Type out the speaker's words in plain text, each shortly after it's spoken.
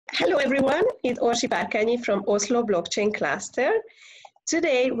Hello everyone, it's Orsi Párkányi from Oslo Blockchain Cluster.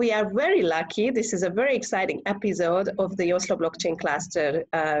 Today we are very lucky. This is a very exciting episode of the Oslo Blockchain Cluster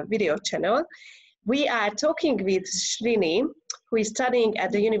video channel. We are talking with Srini, who is studying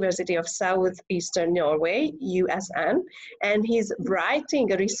at the University of Southeastern Norway, USN, and he's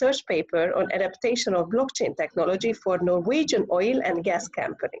writing a research paper on adaptation of blockchain technology for Norwegian oil and gas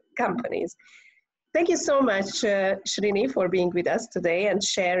companies. Thank you so much, Srini, for being with us today and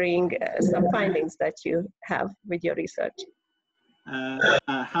sharing some findings that you have with your research.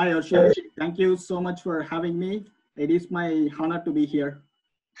 Hi, Orsi. Thank you so much for having me. It is my honor to be here.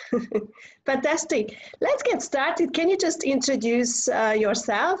 Fantastic. Let's get started. Can you just introduce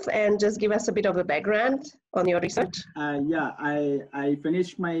yourself and just give us a bit of a background on your research? Yeah, I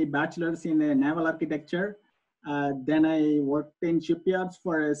finished my bachelor's in naval architecture. Then I worked in shipyards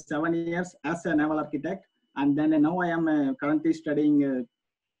for 7 years as a naval architect. And then now I am currently studying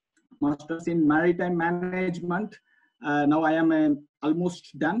master's in maritime management. Now I am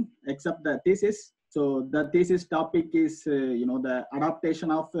almost done except the thesis. So the thesis topic is, the adaptation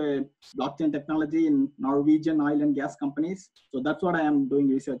of blockchain technology in Norwegian oil and gas companies. So that's what I am doing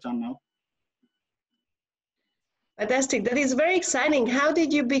research on now. Fantastic. That is very exciting. How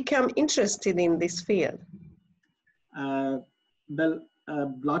did you become interested in this field?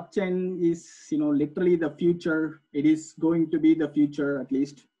 Blockchain is, literally the future. It is going to be the future, at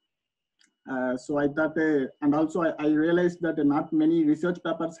least. So I thought, and also I realized that not many research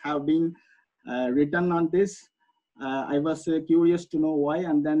papers have been written on this. I was curious to know why,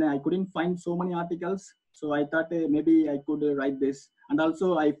 and then I couldn't find so many articles. So I thought maybe I could write this. And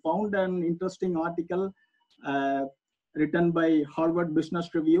also I found an interesting article written by Harvard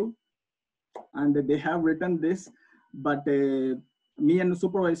Business Review, and they have written this. But me and the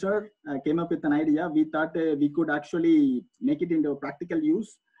supervisor came up with an idea. We thought we could actually make it into practical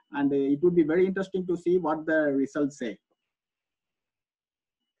use, and it would be very interesting to see what the results say.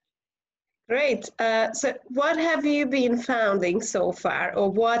 Great. So what have you been finding so far,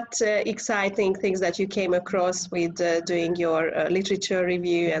 or what exciting things that you came across with doing your literature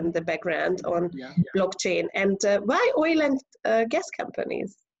review and the background on blockchain? And why oil and gas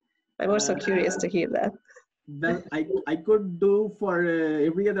companies? I'm also curious to hear that. Well, I could do for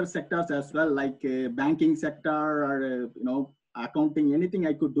every other sectors as well, like banking sector or, accounting, anything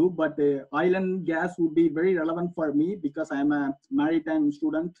I could do. But oil and gas would be very relevant for me because I'm a maritime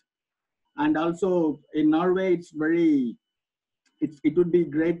student. And also in Norway, it would be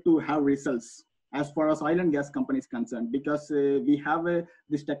great to have results as far as oil and gas companies concerned, because we have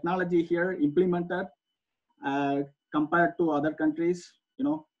this technology here implemented compared to other countries,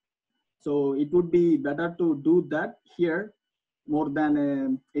 So it would be better to do that here more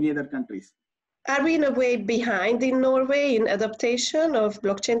than any other countries. Are we in a way behind in Norway in adaptation of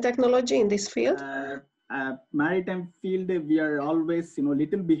blockchain technology in this field? Maritime field, we are always,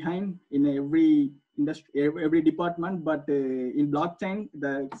 little behind in every industry, every department. But in blockchain,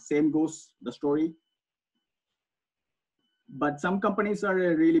 the same goes the story. But some companies are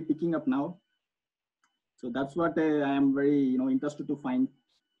really picking up now. So that's what I am very, interested to find.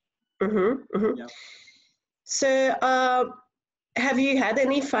 Yeah. So have you had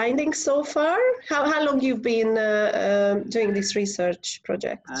any findings so far? How long you've been doing this research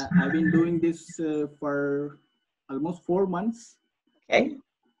project? I've been doing this for almost 4 months. Okay.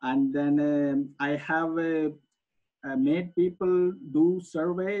 And then I have made people do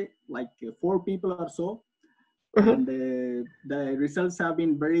survey, like 4 people or so. And the results have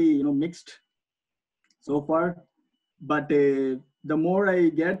been very mixed so far. But the more I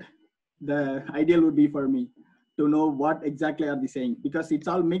get, the ideal would be for me to know what exactly are they saying, because it's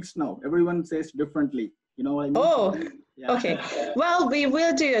all mixed now. Everyone says differently. You know what I mean? Oh, yeah. Okay. Well, we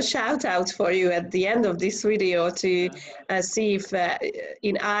will do a shout out for you at the end of this video to see if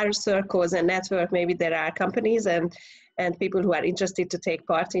in our circles and network, maybe there are companies and people who are interested to take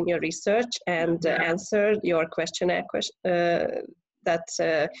part in your research and answer your questionnaire that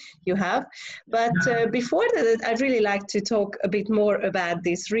you have. But before that, I'd really like to talk a bit more about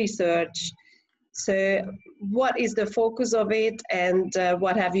this research. So what is the focus of it, and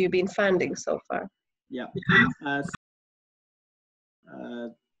what have you been finding so far? Yeah.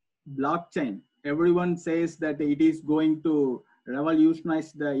 Blockchain, everyone says that it is going to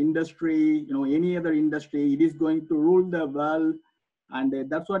revolutionize the industry, any other industry. It is going to rule the world. And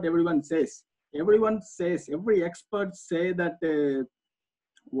that's what everyone says. Every expert say that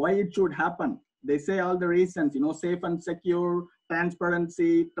why it should happen. They say all the reasons, safe and secure,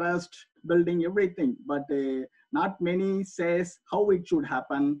 transparency, trust, building, everything. But not many says how it should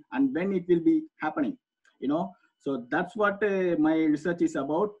happen and when it will be happening, So that's what my research is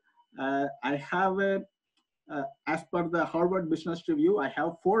about. I have as per the Harvard Business Review, I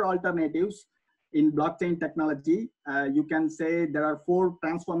have 4 alternatives in blockchain technology. You can say there are 4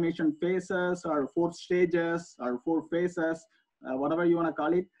 transformation phases or 4 stages or 4 phases, whatever you want to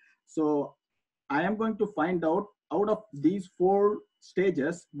call it. So I am going to find out of these 4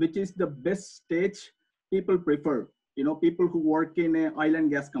 stages, which is the best stage people prefer. You know, people who work in oil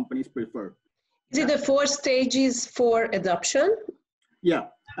and gas companies prefer. Is it the 4 stages for adoption? Yeah,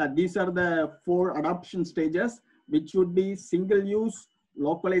 these are the 4 adoption stages, which would be single use,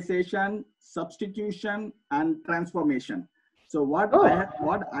 localization, substitution, and transformation. So what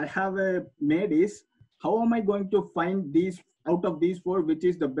I have made is, how am I going to find these out of these 4, which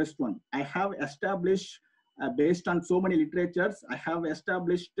is the best one? I have established, based on so many literatures, I have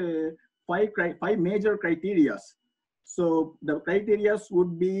established 5 major criteria. So the criteria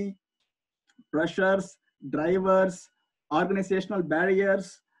would be pressures, drivers, organizational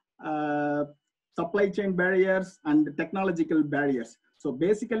barriers, supply chain barriers, and technological barriers. So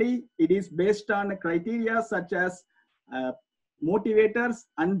basically, it is based on criteria such as motivators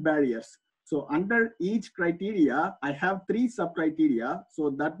and barriers. So under each criteria, I have 3 sub-criteria. So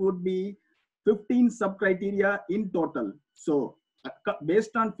that would be 15 sub-criteria in total. So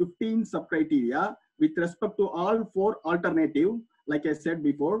based on 15 sub-criteria, with respect to all 4 alternative, like I said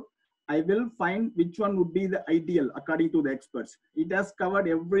before, I will find which one would be the ideal according to the experts. It has covered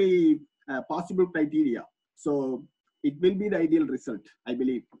every possible criteria. So it will be the ideal result, I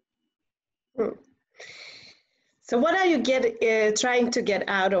believe. So what are you trying to get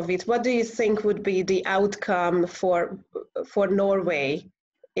out of it? What do you think would be the outcome for Norway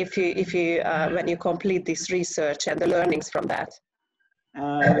if you when you complete this research and the learnings from that?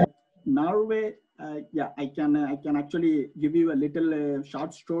 Norway, yeah, I can actually give you a little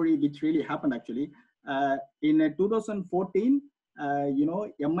short story which really happened actually. In 2014, you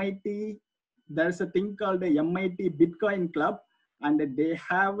know, MIT, there's a thing called the MIT Bitcoin Club, and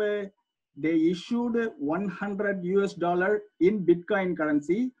they issued $100 in Bitcoin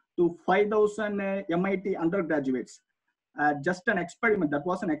currency to 5,000 MIT undergraduates. Just an experiment. That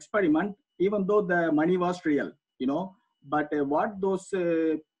was an experiment, even though the money was real, you know. But what those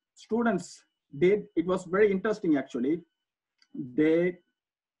students did, it was very interesting actually. 30%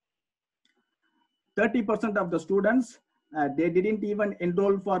 of the students, they didn't even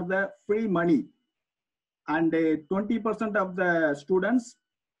enroll for the free money. And 20% of the students,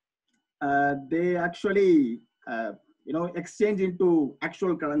 they actually, you know, exchange into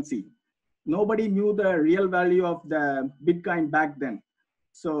actual currency. Nobody knew the real value of the Bitcoin back then.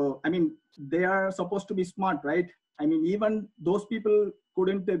 So, I mean, they are supposed to be smart, right? I mean, even those people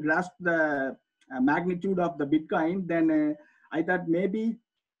couldn't grasp the magnitude of the Bitcoin. Then I thought maybe,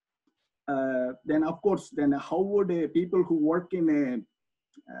 then of course, then how would people who work in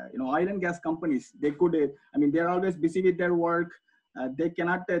you know, oil and gas companies, they could, I mean, they're always busy with their work. They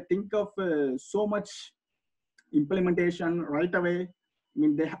cannot think of so much implementation right away. I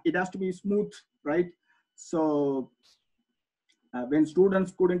mean, it has to be smooth, right? So when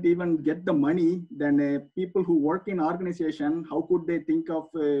students couldn't even get the money, then people who work in organization, how could they think of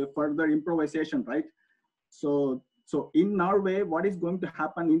further improvisation, right? So in Norway, what is going to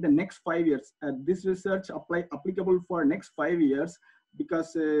happen in the next 5 years? This research applicable for next 5 years,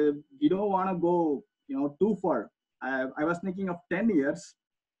 because we don't want to go, you know, too far. I was thinking of 10 years,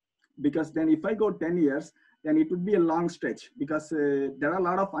 because then if I go 10 years, then it would be a long stretch, because there are a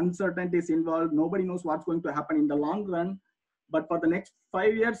lot of uncertainties involved. Nobody knows what's going to happen in the long run. But for the next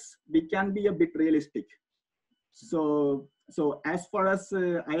 5 years, we can be a bit realistic. So as far as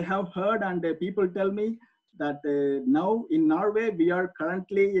I have heard, and people tell me that now in Norway, we are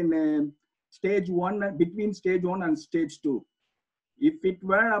currently in stage 1, between stage 1 and stage 2. If it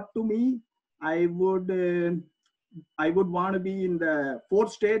were up to me, I would want to be in the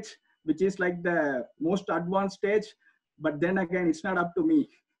 4th stage, which is like the most advanced stage. But then again, it's not up to me.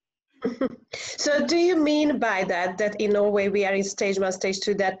 So do you mean by that in Norway we are in stage 1, stage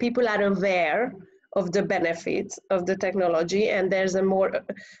 2, that people are aware of the benefits of the technology and there's a more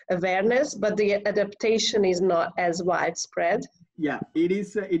awareness, but the adaptation is not as widespread? Yeah, it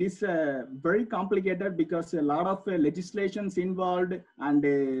is very complicated, because a lot of legislations involved, and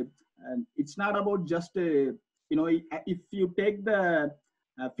it's not about just you know, if you take the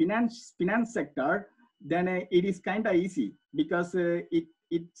finance sector, then it is kind of easy, because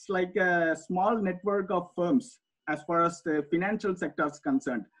it's like a small network of firms as far as the financial sector is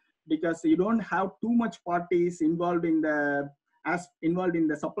concerned, because you don't have too much parties involved in the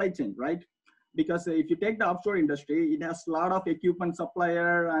supply chain, right? Because if you take the offshore industry, it has a lot of equipment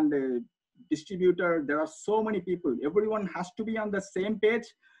supplier and distributor. There are so many people. Everyone has to be on the same page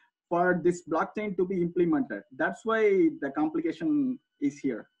for this blockchain to be implemented. That's why the complication is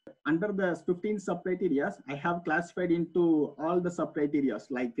here. Under the 15 sub-criterias, I have classified into all the sub-criterias.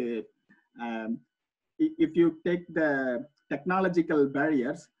 Like if you take the technological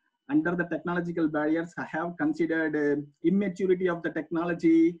barriers, under the technological barriers, I have considered immaturity of the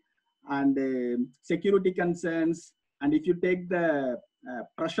technology and security concerns. And if you take the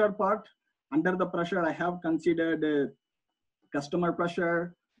pressure part, under the pressure, I have considered customer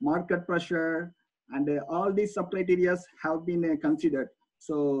pressure, market pressure, and all these sub-criteria have been considered.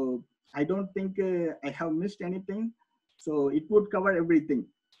 So I don't think I have missed anything. So it would cover everything.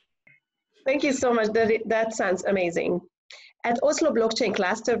 Thank you so much. That sounds amazing. At Oslo Blockchain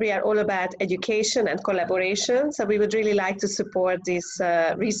Cluster, we are all about education and collaboration. So we would really like to support this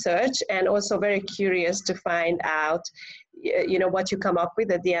research, and also very curious to find out, what you come up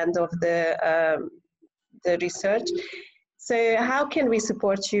with at the end of the research. So how can we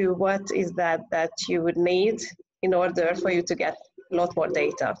support you? What is that you would need in order for you to get a lot more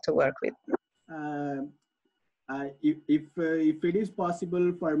data to work with? If it is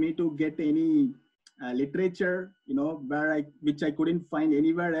possible for me to get any literature, which I couldn't find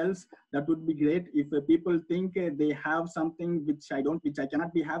anywhere else, that would be great. If people think they have something which I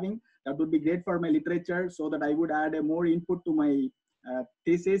cannot be having, that would be great for my literature, so that I would add more input to my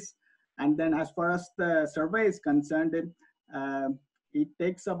thesis. And then as far as the survey is concerned,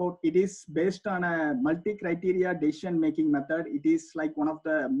 it is based on a multi-criteria decision-making method. It is like one of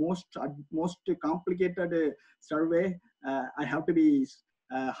the most complicated survey. I have to be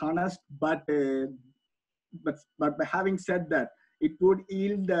honest, but by having said that, it would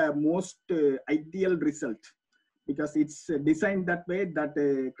yield the most ideal result, because it's designed that way, that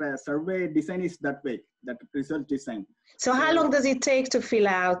survey design is that way, that result design. So how long does it take to fill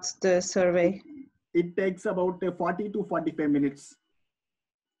out the survey? It takes about 40 to 45 minutes.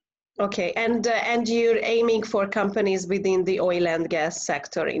 Okay, and you're aiming for companies within the oil and gas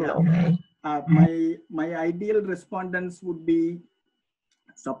sector in Norway? My ideal respondents would be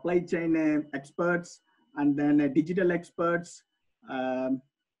supply chain experts, and then digital experts,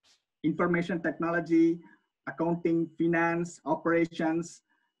 information technology, accounting, finance, operations,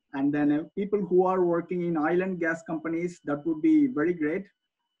 and then people who are working in oil and gas companies. That would be very great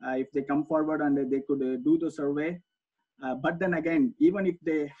if they come forward and they could do the survey. But then again, even if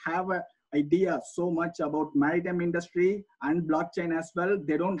they have an idea so much about maritime industry and blockchain as well,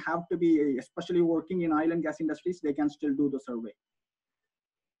 they don't have to be especially working in oil and gas industries. They can still do the survey.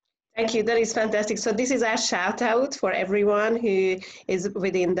 Thank you. That is fantastic. So this is our shout out for everyone who is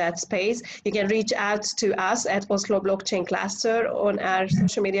within that space. You can reach out to us at Oslo Blockchain Cluster on our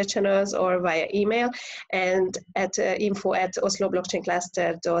social media channels or via email, and at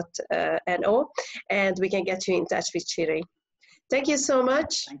info@osloblockchaincluster.no, and we can get you in touch with Srini. Thank you so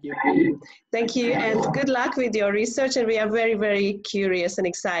much. Thank you. Thank you, and good luck with your research. And we are very, very curious and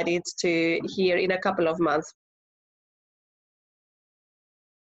excited to hear in a couple of months